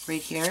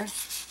right here.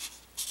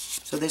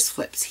 So this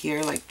flips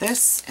here like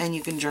this, and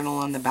you can journal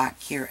on the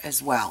back here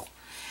as well.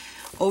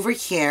 Over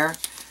here,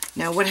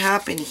 now what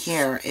happened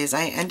here is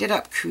I ended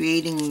up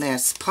creating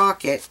this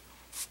pocket.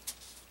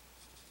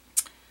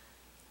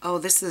 Oh,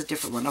 this is a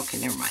different one. Okay,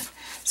 never mind.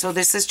 So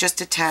this is just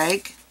a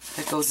tag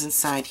that goes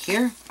inside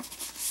here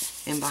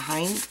and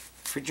behind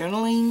for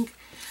journaling.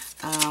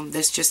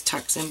 This just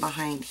tucks in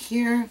behind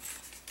here,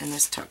 and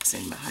this tucks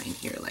in behind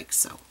here like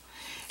so.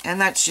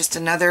 And that's just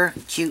another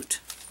cute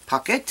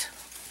pocket.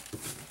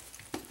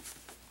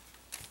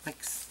 Like,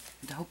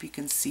 I hope you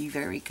can see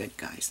very good,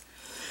 guys.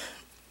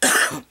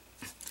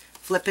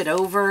 Flip it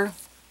over,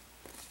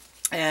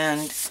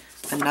 and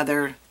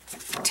another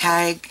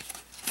tag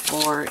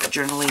for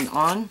journaling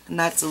on, and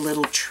that's a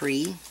little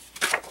tree.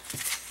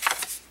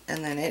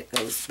 And then it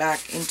goes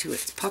back into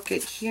its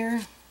pocket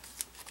here.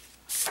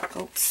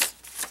 Oops,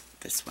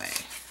 this way,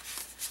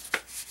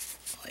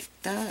 like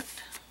that.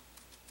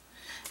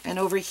 And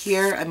over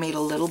here I made a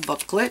little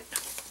booklet,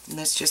 and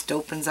this just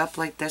opens up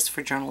like this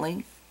for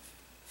journaling,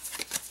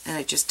 and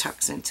it just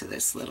tucks into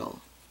this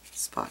little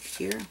spot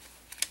here.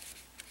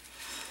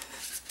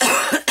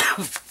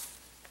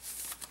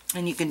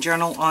 And you can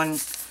journal on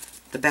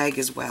the bag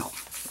as well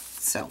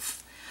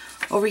itself.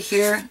 Over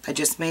here I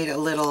just made a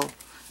little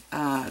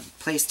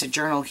place to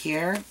journal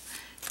here,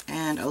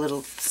 and a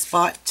little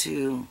spot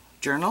to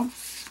journal,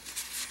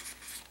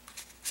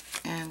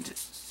 and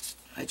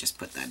I just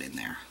put that in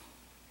there.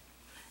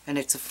 And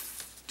it's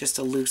just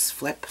a loose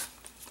flip.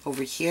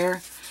 Over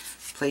here,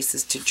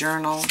 places to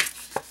journal.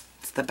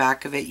 It's the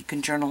back of it. You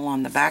can journal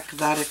on the back of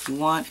that if you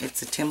want.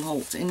 It's a Tim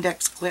Holtz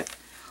index clip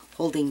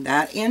holding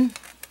that in.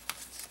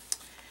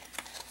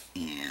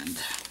 And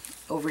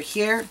over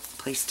here,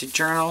 place to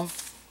journal.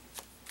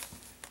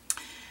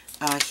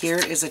 Here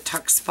is a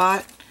tuck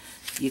spot.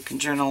 You can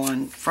journal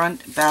on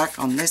front, back,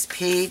 on this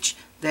page,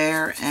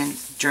 there, and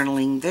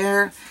journaling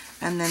there.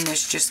 And then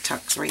this just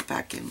tucks right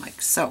back in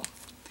like so.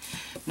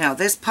 Now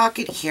this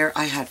pocket here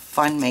I had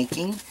fun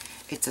making.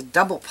 It's a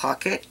double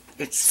pocket.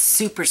 It's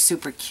super,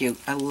 super cute.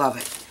 I love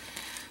it.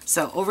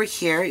 So over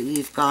here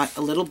we've got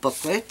a little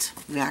booklet.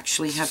 We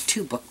actually have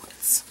two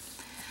booklets.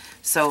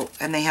 So,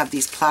 and they have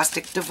these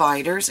plastic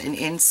dividers, and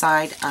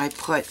inside I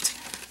put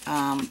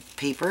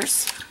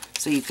papers.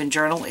 So you can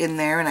journal in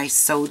there, and I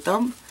sewed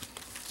them.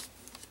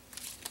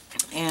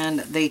 And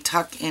they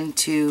tuck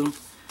into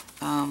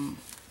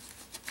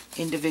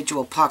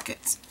individual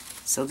pockets.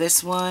 So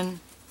this one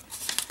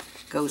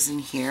goes in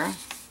here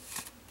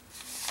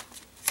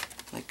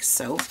like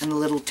so, and the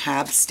little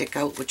tabs stick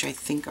out, which I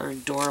think are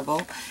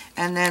adorable.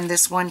 And then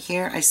this one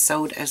here I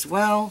sewed as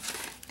well,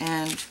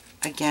 and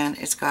again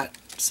it's got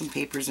some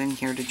papers in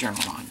here to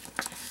journal on.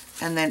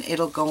 And then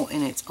it'll go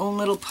in its own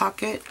little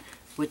pocket,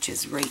 which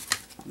is right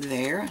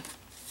there,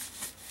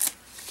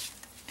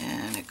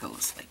 and it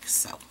goes like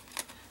so.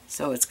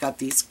 So it's got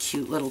these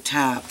cute little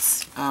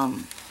tabs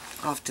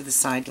off to the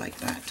side like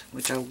that,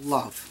 which I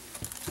love.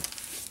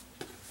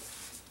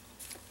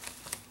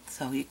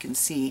 So you can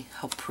see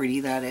how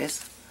pretty that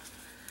is.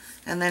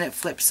 And then it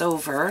flips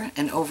over,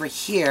 and over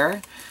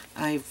here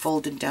I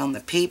folded down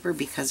the paper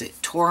because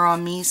it tore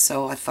on me,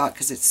 so I thought,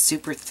 because it's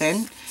super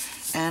thin,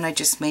 and I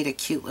just made a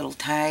cute little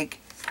tag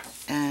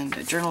and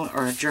a journal,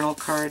 or a journal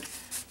card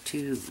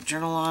to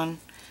journal on,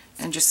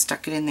 and just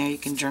stuck it in there. You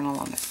can journal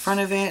on the front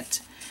of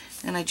it.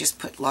 And I just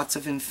put lots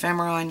of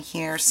ephemera on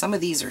here. Some of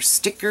these are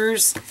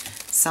stickers,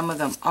 some of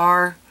them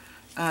are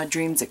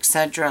Dreamz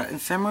Etc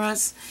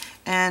ephemeras,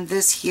 and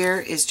this here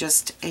is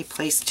just a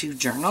place to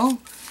journal.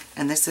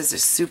 And this is a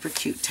super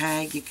cute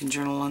tag. You can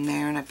journal on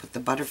there, and I put the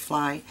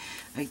butterfly.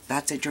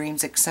 That's a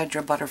Dreamz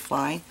Etc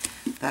butterfly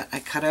that I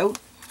cut out,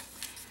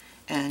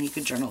 and you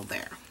can journal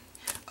there.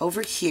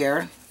 Over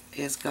here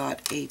is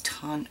got a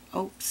ton.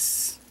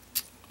 Oops,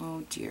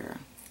 oh dear.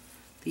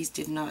 These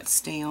did not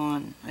stay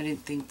on. I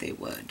didn't think they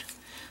would.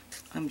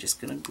 I'm just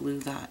going to glue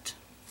that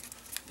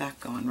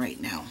back on right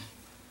now.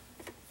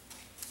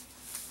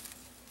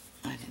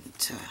 I didn't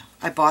But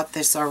I bought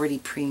this already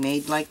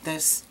pre-made like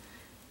this,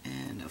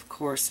 and of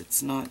course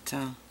it's not,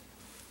 oh,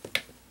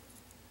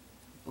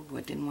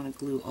 I didn't want to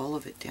glue all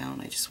of it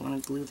down, I just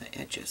want to glue the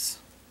edges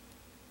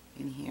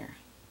in here,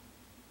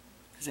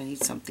 because I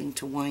need something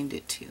to wind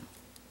it to.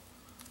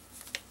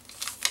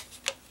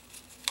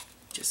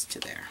 Just to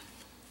there.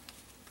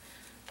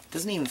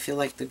 Doesn't even feel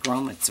like the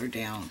grommets are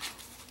down,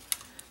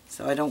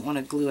 so I don't want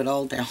to glue it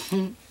all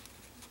down.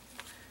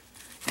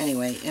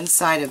 Anyway,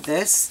 inside of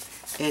this,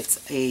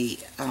 it's a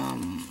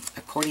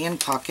accordion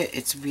pocket.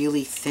 It's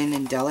really thin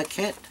and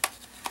delicate,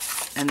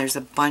 and there's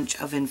a bunch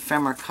of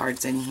ephemera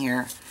cards in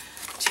here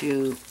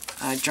to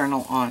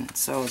journal on.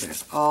 So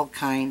there's all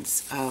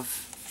kinds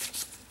of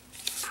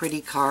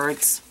pretty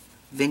cards,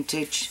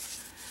 vintage,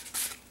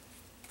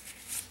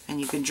 and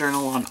you can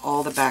journal on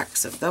all the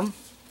backs of them.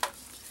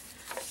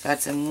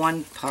 That's in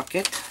one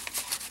pocket.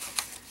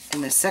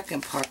 In the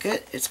second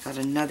pocket, it's got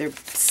another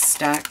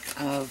stack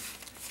of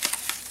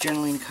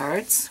journaling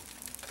cards,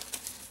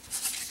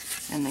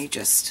 and they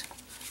just,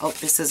 oh,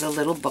 this is a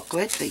little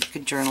booklet that you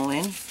can journal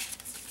in.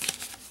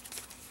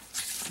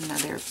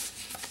 Another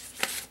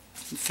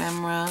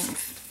ephemera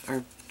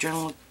or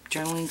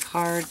journaling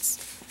cards,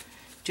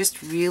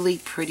 just really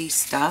pretty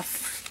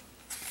stuff,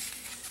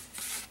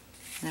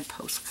 and a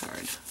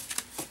postcard.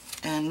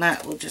 And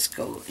that will just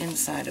go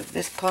inside of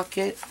this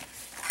pocket.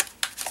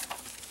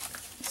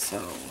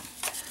 So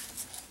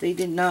they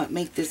did not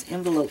make this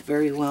envelope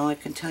very well, I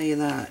can tell you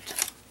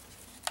that.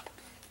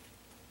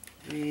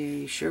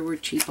 They sure were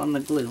cheap on the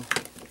glue.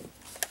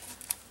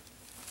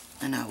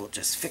 And I will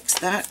just fix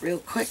that real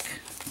quick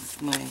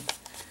with my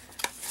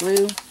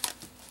glue.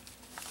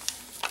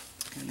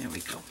 And there we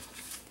go.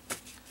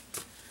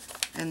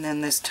 And then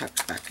this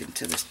tucks back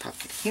into this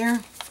pocket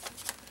here.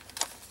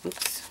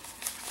 Oops.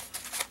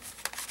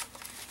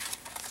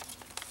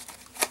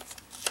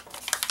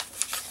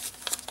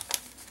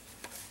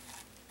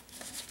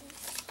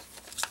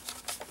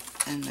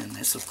 And then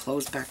this will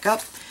close back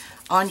up.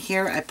 On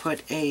here I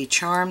put a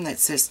charm that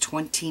says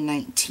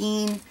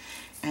 2019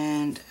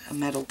 and a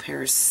metal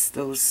pair of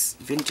those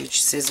vintage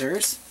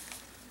scissors.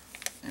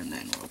 And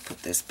then we'll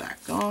put this back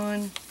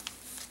on.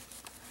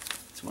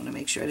 Just want to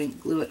make sure I didn't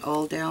glue it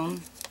all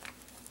down.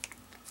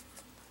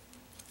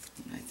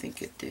 And I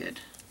think it did.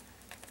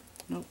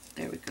 Nope,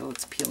 there we go,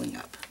 it's peeling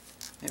up.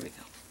 There we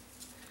go.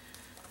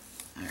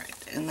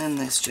 Alright, and then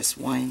this just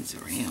winds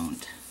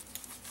around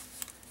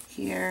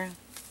here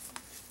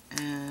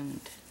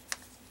and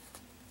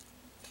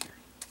here,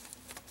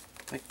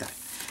 like that.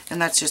 And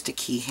that's just a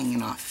key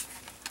hanging off.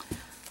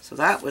 So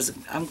that was,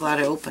 I'm glad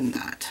I opened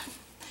that.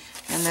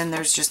 And then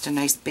there's just a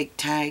nice big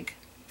tag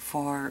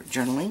for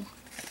journaling.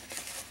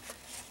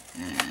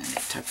 And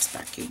it tucks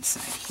back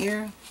inside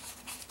here.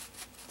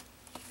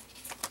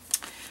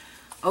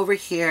 Over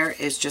here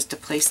is just a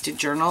place to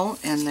journal,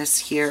 and this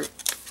here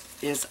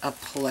is a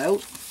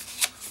pull-out.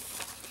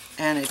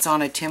 And it's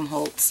on a Tim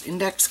Holtz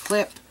index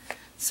clip,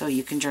 so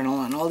you can journal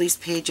on all these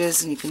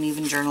pages, and you can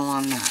even journal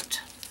on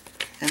that.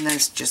 And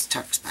this just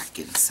tucks back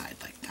inside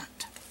like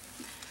that.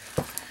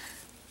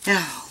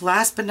 Now,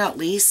 last but not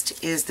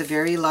least is the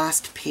very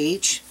last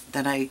page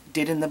that I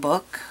did in the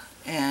book,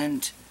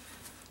 and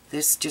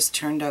this just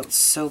turned out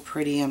so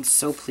pretty. I'm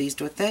so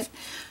pleased with it.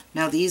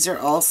 Now, these are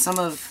all some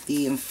of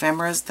the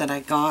ephemeras that I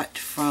got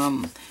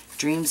from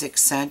Dreamz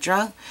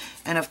Etc.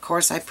 And of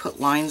course, I put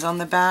lines on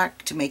the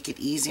back to make it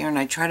easier, and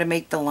I try to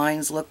make the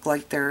lines look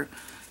like they're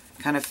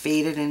kind of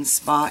faded in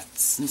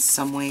spots in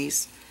some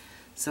ways.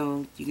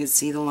 So you can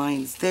see the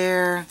lines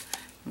there,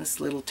 this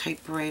little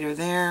typewriter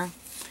there.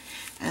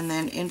 And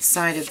then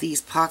inside of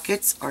these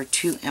pockets are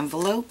 2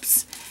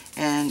 envelopes,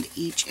 and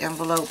each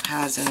envelope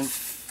has a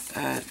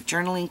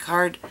journaling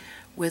card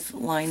with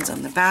lines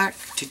on the back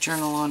to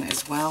journal on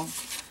as well.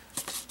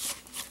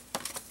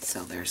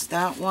 So there's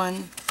that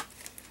one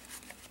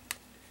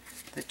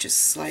that just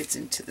slides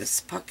into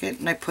this pocket,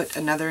 and I put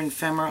another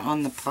ephemera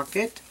on the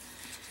pocket,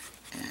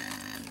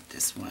 and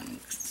this one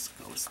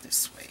goes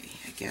this way,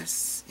 I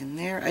guess, in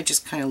there. I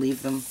just kind of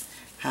leave them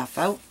half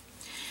out.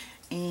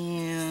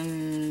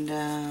 And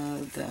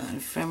the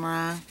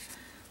ephemera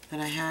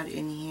that I had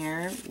in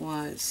here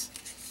was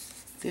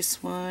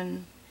this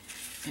one,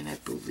 and I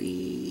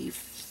believe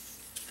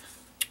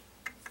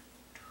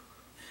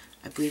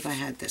I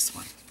had this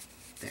one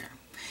there.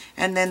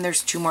 And then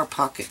there's 2 more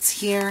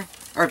pockets here,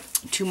 or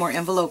 2 more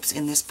envelopes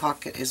in this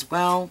pocket as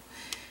well.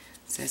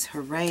 It says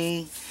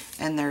hooray.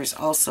 And there's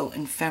also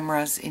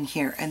ephemeras in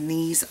here, and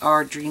these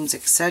are Dreamz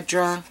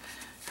Etc.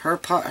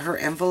 Her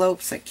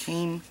envelopes that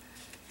came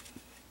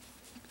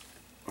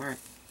or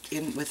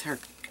in with her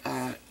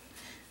I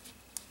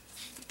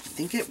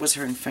think it was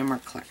her ephemera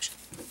collection.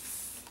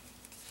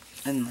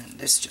 And then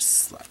this just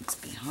slides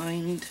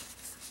behind.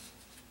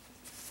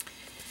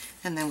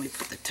 And then we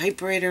put the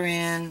typewriter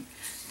in,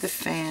 the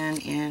fan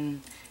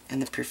in,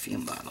 and the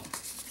perfume bottle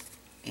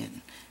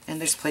in. And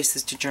there's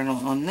places to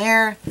journal on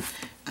there.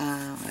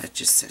 It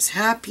just says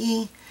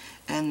happy.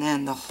 And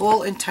then the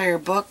whole entire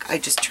book, I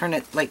just turn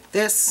it like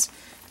this,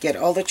 get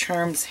all the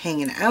charms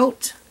hanging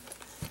out,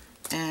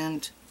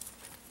 and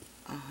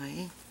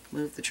I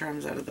move the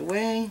charms out of the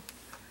way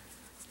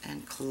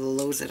and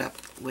close it up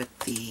with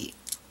the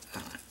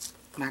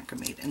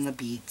macrame and the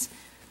beads.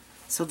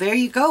 So there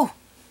you go.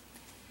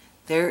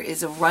 There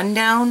is a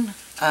rundown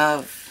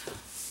of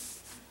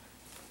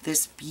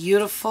this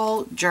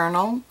beautiful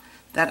journal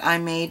that I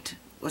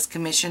was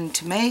commissioned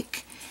to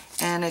make,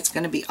 and it's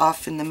going to be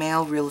off in the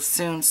mail real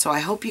soon. So I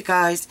hope you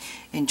guys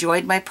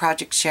enjoyed my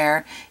project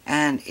share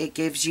and it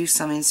gives you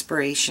some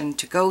inspiration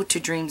to go to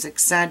Dreamz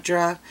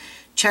Etc.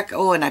 Check,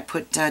 oh, and I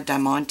put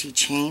diamante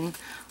chain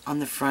on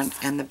the front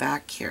and the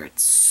back here.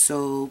 It's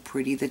so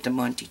pretty, the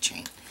diamante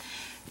chain,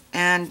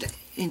 and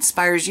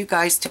inspires you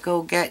guys to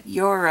go get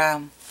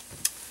your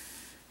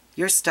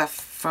stuff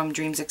from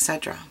Dreamz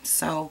Etc.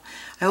 So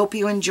I hope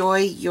you enjoy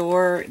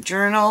your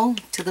journal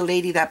to the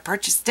lady that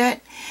purchased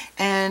it,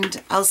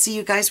 and I'll see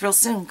you guys real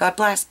soon. God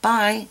bless.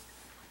 Bye.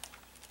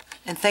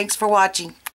 And thanks for watching.